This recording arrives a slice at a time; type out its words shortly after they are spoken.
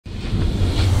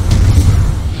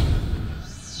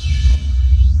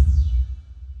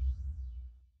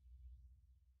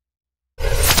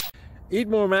Eat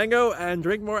more mango and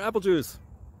drink more apple juice.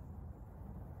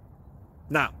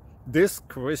 Now, this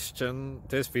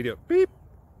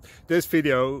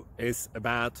video is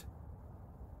about...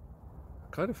 I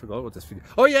kind of forgot what this video...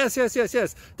 Oh, yes.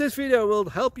 This video will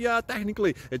help you out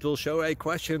technically. It will show a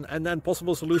question and then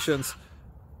possible solutions.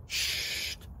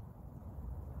 Shh.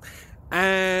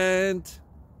 And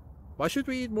why should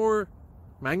we eat more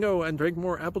mango and drink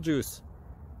more apple juice?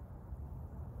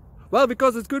 Well,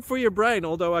 because it's good for your brain,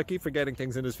 although I keep forgetting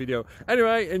things in this video.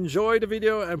 Anyway, enjoy the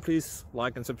video and please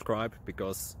like and subscribe,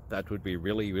 because that would be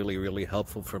really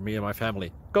helpful for me and my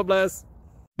family. God bless!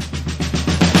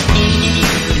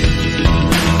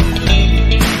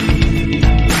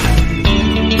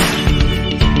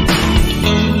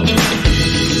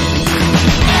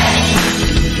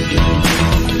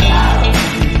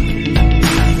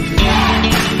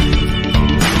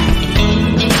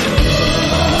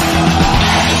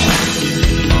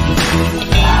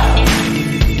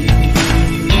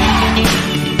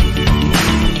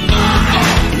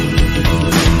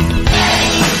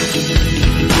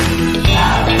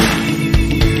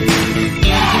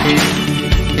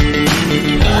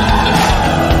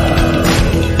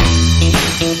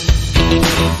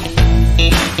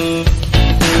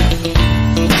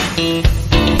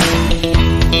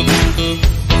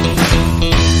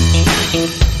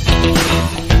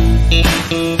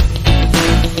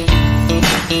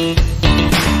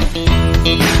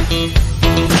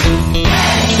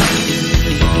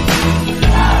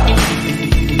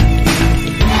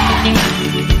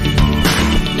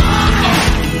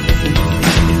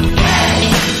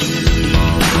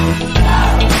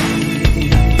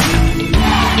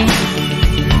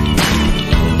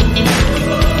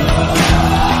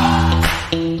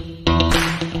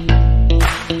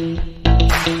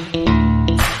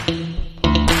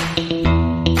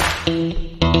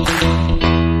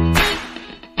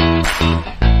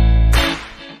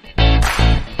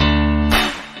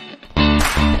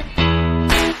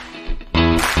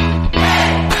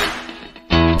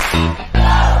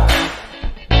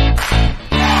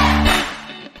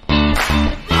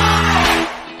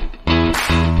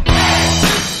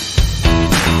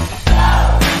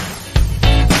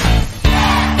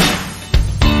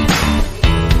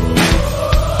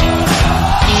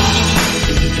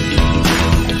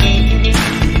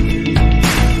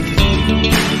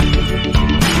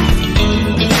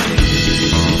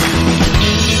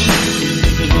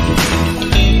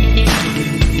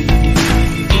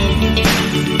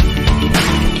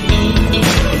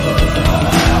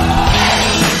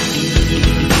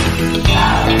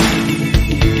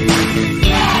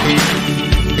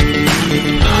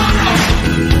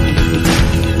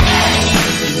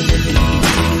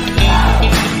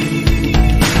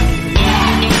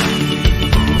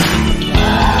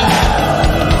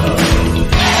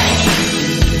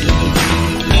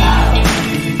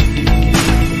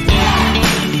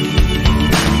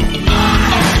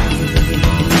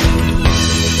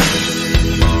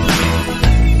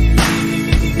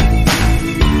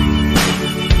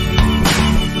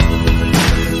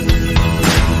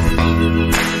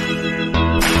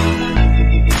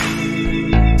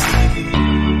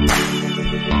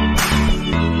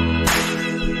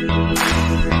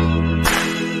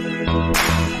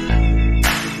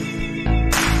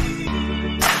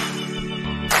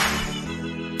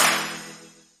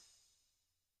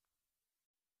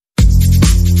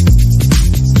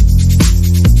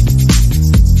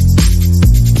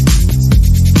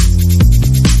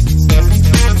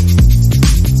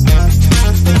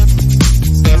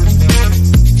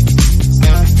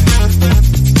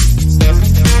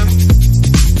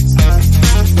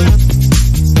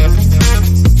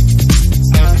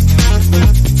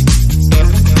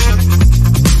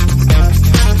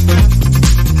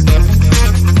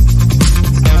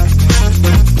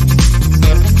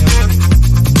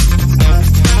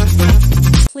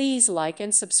 Please like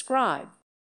and subscribe.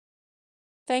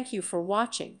 Thank you for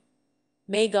watching.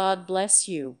 May God bless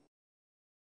you.